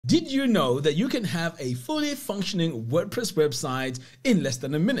Did you know that you can have a fully functioning WordPress website in less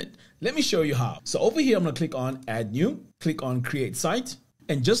than a minute? Let me show you how. So over here, I'm going to click on Add New, click on Create Site.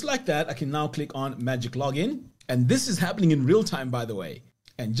 And just like that, I can now click on Magic Login. And this is happening in real time, by the way.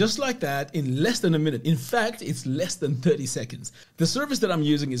 And just like that, in less than a minute, in fact, it's less than 30 seconds. The service that I'm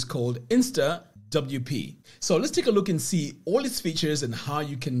using is called InstaWP. So let's take a look and see all its features and how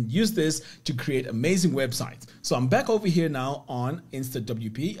you can use this to create amazing websites. So I'm back over here now on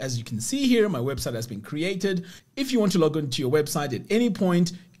InstaWP. As you can see here, my website has been created. If you want to log into your website at any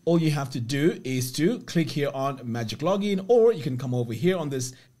point, all you have to do is to click here on Magic Login, or you can come over here on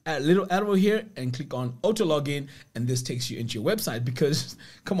this little arrow here and click on auto login, and this takes you into your website. Because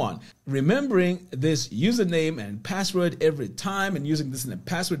come on, remembering this username and password every time and using this in a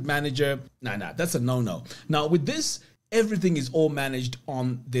password manager, nah, that's a no-no. Now with this, everything is all managed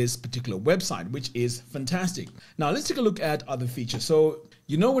on this particular website, which is fantastic. Now let's take a look at other features. So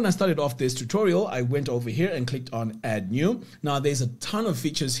you know, when I started off this tutorial, I went over here and clicked on Add New. Now there's a ton of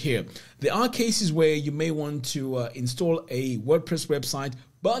features here. There are cases where you may want to install a WordPress website,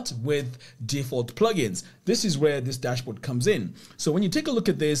 but with default plugins. This is where this dashboard comes in. So when you take a look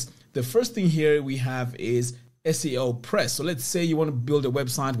at this, the first thing here we have is SEO Press. So let's say you want to build a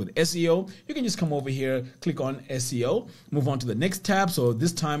website with SEO. You can just come over here, click on SEO, move on to the next tab. So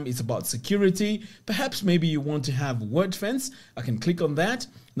this time it's about security. Perhaps maybe you want to have word fence. I can click on that.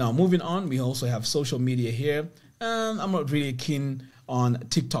 Now moving on, we also have social media here. I'm not really keen on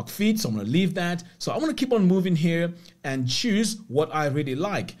TikTok feed, so I'm going to leave that. So I want to keep on moving here and choose what I really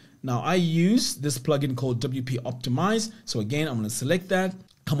like. Now I use this plugin called WP Optimize. So again, I'm going to select that,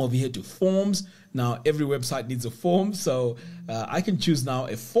 come over here to forms. Now every website needs a form, so I can choose now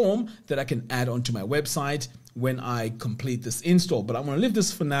a form that I can add onto my website when I complete this install. But I'm going to leave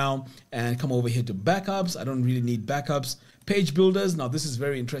this for now and come over here to backups. I don't really need backups. Page builders. Now this is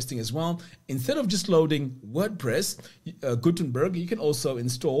very interesting as well. Instead of just loading WordPress, Gutenberg, you can also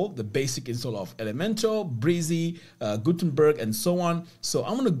install the basic install of Elementor, Breezy, Gutenberg, and so on. So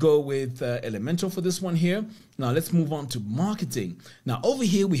I'm going to go with Elementor for this one here. Now let's move on to marketing. Now over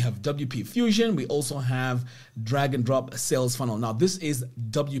here we have WP Fusion. We also have drag and drop sales funnel. Now this is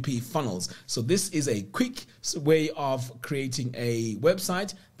WP funnels. So this is a quick way of creating a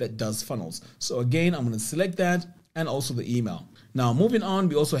website that does funnels. So again, I'm going to select that, and also the email. Now moving on,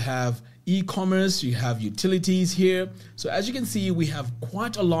 we also have e-commerce, you have utilities here. So as you can see, we have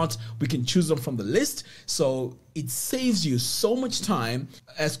quite a lot. We can choose them from the list. So it saves you so much time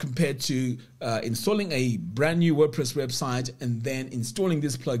as compared to installing a brand new WordPress website and then installing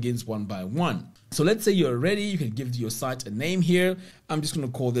these plugins one by one. So let's say you're ready, you can give your site a name here. I'm just going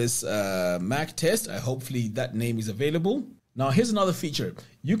to call this Mac Test. Hopefully that name is available. Now here's another feature.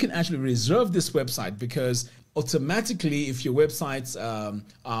 You can actually reserve this website, because automatically, if your websites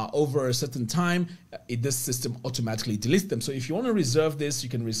are over a certain time, this system automatically deletes them. So if you want to reserve this, you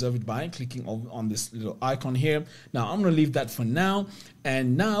can reserve it by clicking on this little icon here. Now I'm going to leave that for now.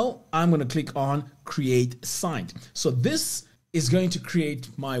 And now I'm going to click on Create Site. So this is going to create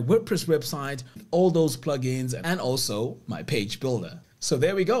my WordPress website, all those plugins, and also my page builder. So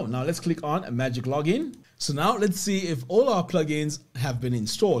there we go. Now let's click on Magic Login. So now let's see if all our plugins have been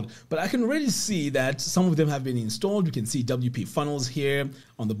installed. But I can already see that some of them have been installed. We can see WP Funnels here.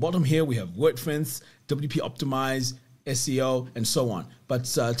 On the bottom here, we have WordFence, WP Optimize, SEO, and so on. But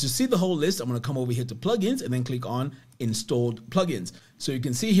to see the whole list, I'm going to come over here to plugins and then click on Installed Plugins. So you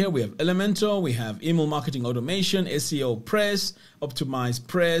can see here we have Elementor, we have Email Marketing Automation, SEO Press, Optimize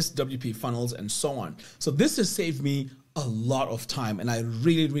Press, WP Funnels, and so on. So this has saved me a lot of time, and I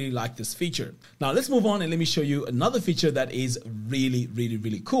really like this feature. Now let's move on and let me show you another feature that is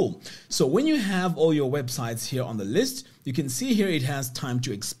really cool. So when you have all your websites here on the list, you can see here it has time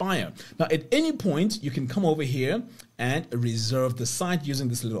to expire. Now at any point you can come over here and reserve the site using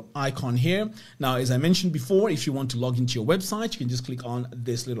this little icon here. Now as I mentioned before, if you want to log into your website, you can just click on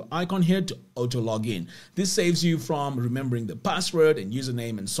this little icon here to auto log in. This saves you from remembering the password and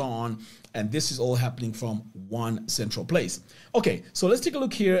username and so on. And this is all happening from one central place. Okay, so let's take a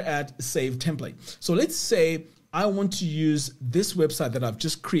look here at Save Template. So let's say I want to use this website that I've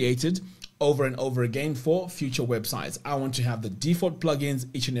just created over and over again for future websites. I want to have the default plugins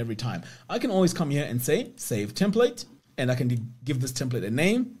each and every time. I can always come here and say Save Template, and I can give this template a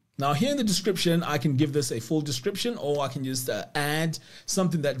name. Now here in the description, I can give this a full description, or I can just add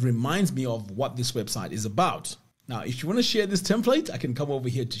something that reminds me of what this website is about. Now, if you want to share this template, I can come over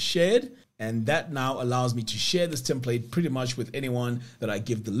here to shared, and that now allows me to share this template pretty much with anyone that I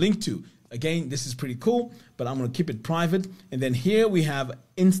give the link to. Again, this is pretty cool, but I'm going to keep it private. And then here we have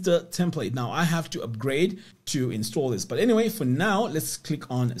Insta template. Now I have to upgrade to install this. But anyway, for now, let's click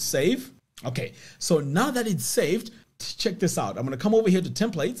on save. Okay, so now that it's saved, check this out. I'm going to come over here to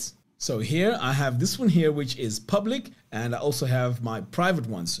templates. So here I have this one here, which is public, and I also have my private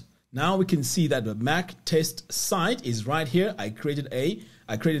ones. Now we can see that the Mac test site is right here. I created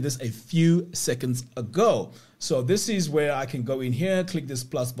this a few seconds ago. So this is where I can go in here, click this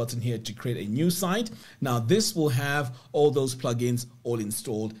plus button here to create a new site. Now this will have all those plugins all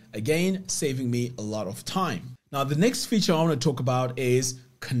installed, again, saving me a lot of time. Now the next feature I want to talk about is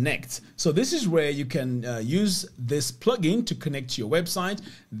Connect. So this is where you can use this plugin to connect to your website,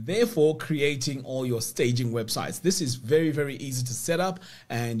 therefore creating all your staging websites. This is very, very easy to set up,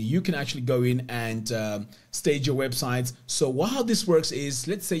 and you can actually go in and stage your websites. So how this works is,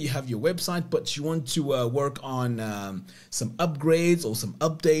 let's say you have your website, but you want to work on some upgrades or some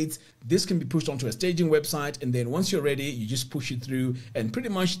updates. This can be pushed onto a staging website, and then once you're ready, you just push it through, and pretty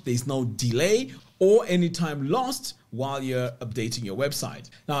much there's no delay or any time lost while you're updating your website.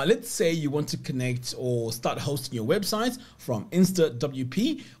 Now, let's say you want to connect or start hosting your website from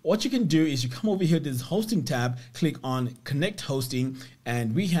InstaWP. What you can do is you come over here to this hosting tab, click on Connect Hosting,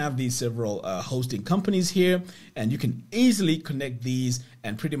 and we have these several hosting companies here, and you can easily connect these,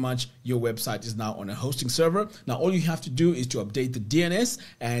 and pretty much your website is now on a hosting server. Now, all you have to do is to update the DNS,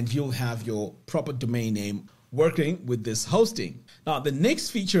 and you'll have your proper domain name working with this hosting. Now, the next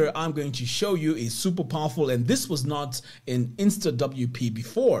feature I'm going to show you is super powerful, and this was not in InstaWP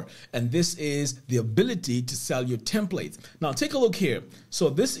before, and this is the ability to sell your templates. Now, take a look here. So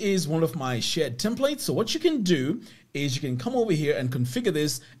this is one of my shared templates. So what you can do is you can come over here and configure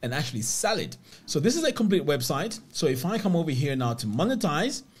this and actually sell it. So this is a complete website. So if I come over here now to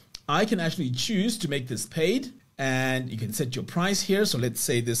monetize, I can actually choose to make this paid, and you can set your price here. So let's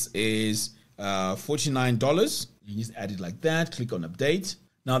say this is $49. You just add it like that, click on update.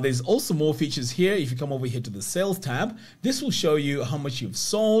 Now there's also more features here. If you come over here to the sales tab, this will show you how much you've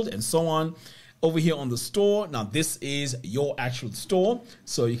sold and so on. Over here on the store, now this is your actual store.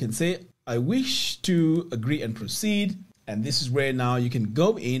 So you can say, I wish to agree and proceed. And this is where now you can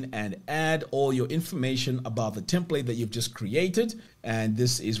go in and add all your information about the template that you've just created. And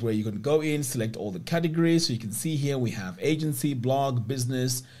this is where you can go in, select all the categories. So you can see here we have agency, blog,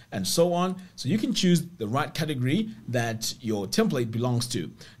 business, and so on. So you can choose the right category that your template belongs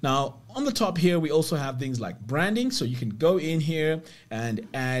to. Now, on the top here, we also have things like branding. So you can go in here and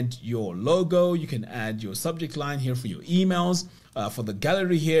add your logo. You can add your subject line here for your emails. For the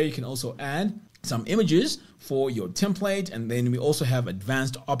gallery here, you can also add some images for your template, and then we also have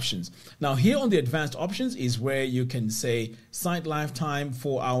advanced options. Now here on the advanced options is where you can say site lifetime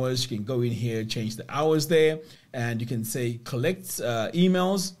 4 hours. You can go in here, change the hours there, and you can say collect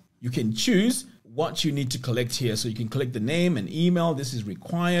emails. You can choose what you need to collect here. So you can collect the name and email. This is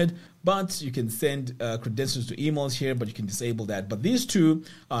required, but you can send credentials to emails here, but you can disable that. But these two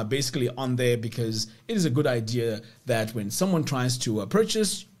are basically on there because it is a good idea that when someone tries to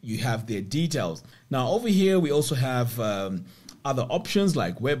purchase, you have their details. Now over here, we also have other options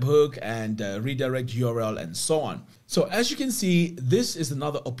like webhook and redirect URL and so on. So as you can see, this is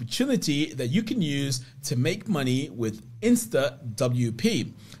another opportunity that you can use to make money with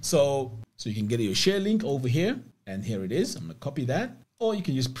InstaWP. So you can get your share link over here, and here it is. I'm gonna copy that, or you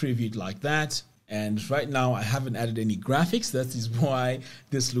can just preview it like that. And right now I haven't added any graphics. That is why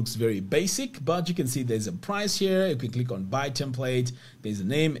this looks very basic, but you can see there's a price here. You can click on buy template. There's a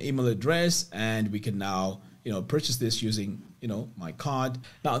name, email address, and we can now, purchase this using, my card.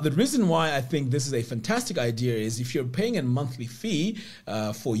 Now, the reason why I think this is a fantastic idea is if you're paying a monthly fee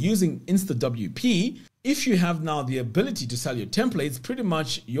for using InstaWP, if you have now the ability to sell your templates, pretty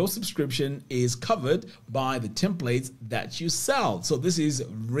much your subscription is covered by the templates that you sell. So this is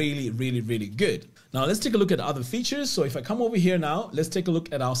really, really, really good. Now let's take a look at other features. So if I come over here now, let's take a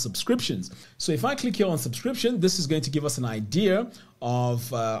look at our subscriptions. So if I click here on subscription, this is going to give us an idea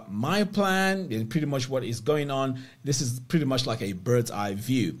of my plan and pretty much what is going on. This is pretty much like a bird's eye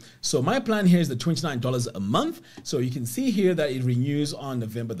view. So my plan here is the $29 a month. So you can see here that it renews on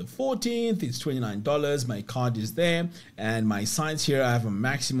November the 14th. It's $29. My card is there, and my sites here, I have a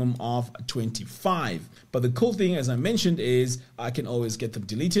maximum of 25. But the cool thing, as I mentioned, is I can always get them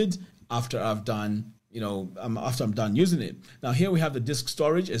deleted after I've done, after I'm done using it. Now here we have the disk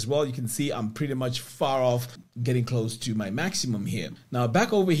storage as well. You can see I'm pretty much far off getting close to my maximum here. Now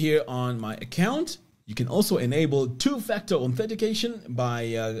back over here on my account, You can also enable two-factor authentication by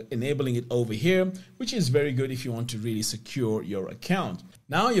enabling it over here, which is very good if you want to really secure your account.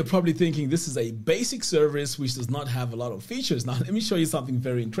 Now you're probably thinking this is a basic service which does not have a lot of features. Now let me show you something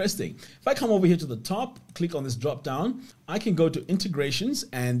very interesting. If I come over here to the top, click on this drop down, I can go to integrations,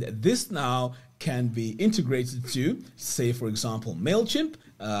 and this now can be integrated to, say for example, MailChimp,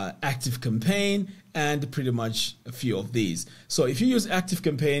 ActiveCampaign, and pretty much a few of these. So if you use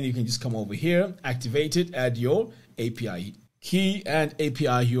ActiveCampaign, you can just come over here, activate it, add your API key and API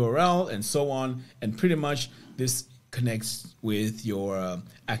URL and so on, and pretty much this connects with your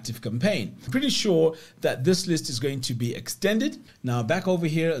ActiveCampaign. I'm pretty sure that this list is going to be extended. Now back over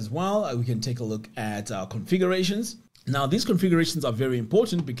here as well, we can take a look at our configurations. Now these configurations are very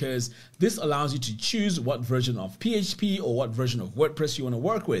important because this allows you to choose what version of PHP or what version of WordPress you want to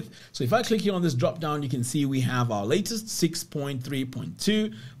work with. So if I click here on this drop down, you can see we have our latest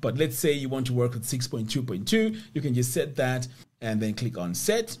 6.3.2, but let's say you want to work with 6.2.2, you can just set that and then click on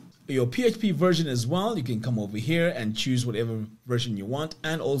set. Your PHP version as well, you can come over here and choose whatever version you want,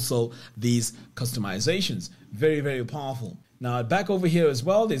 and also these customizations. Very, very powerful. Now back over here as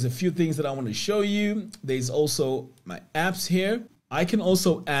well, there's a few things that I want to show you. There's also my apps here. I can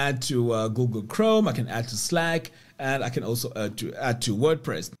also add to Google Chrome, I can add to Slack, and I can also add to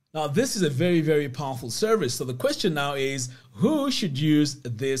WordPress. Now this is a very, very powerful service. So the question now is, who should use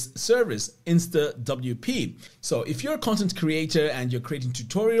this service, InstaWP? So if you're a content creator and you're creating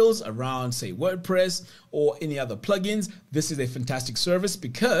tutorials around, say, WordPress or any other plugins, this is a fantastic service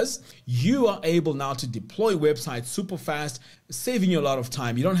because you are able now to deploy websites super fast, saving you a lot of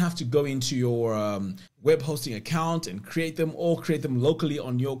time. You don't have to go into your web hosting account and create them, or create them locally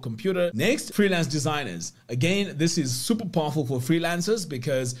on your computer. Next, freelance designers. Again, this is super powerful for freelancers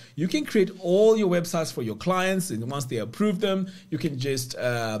because you can create all your websites for your clients, and once they approve them, you can just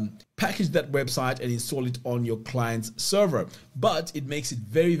package that website and install it on your client's server. But it makes it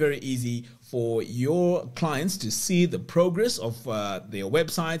very, very easy for your clients to see the progress of their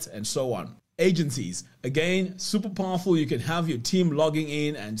websites and so on. Agencies, again, super powerful. You can have your team logging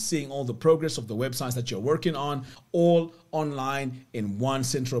in and seeing all the progress of the websites that you're working on, all online in one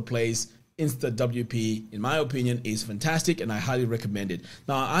central place. InstaWP, in my opinion, is fantastic, and I highly recommend it.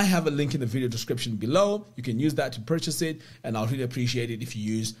 Now, I have a link in the video description below. You can use that to purchase it, and I'll really appreciate it if you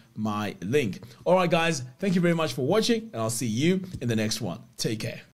use my link. All right, guys, thank you very much for watching, and I'll see you in the next one. Take care.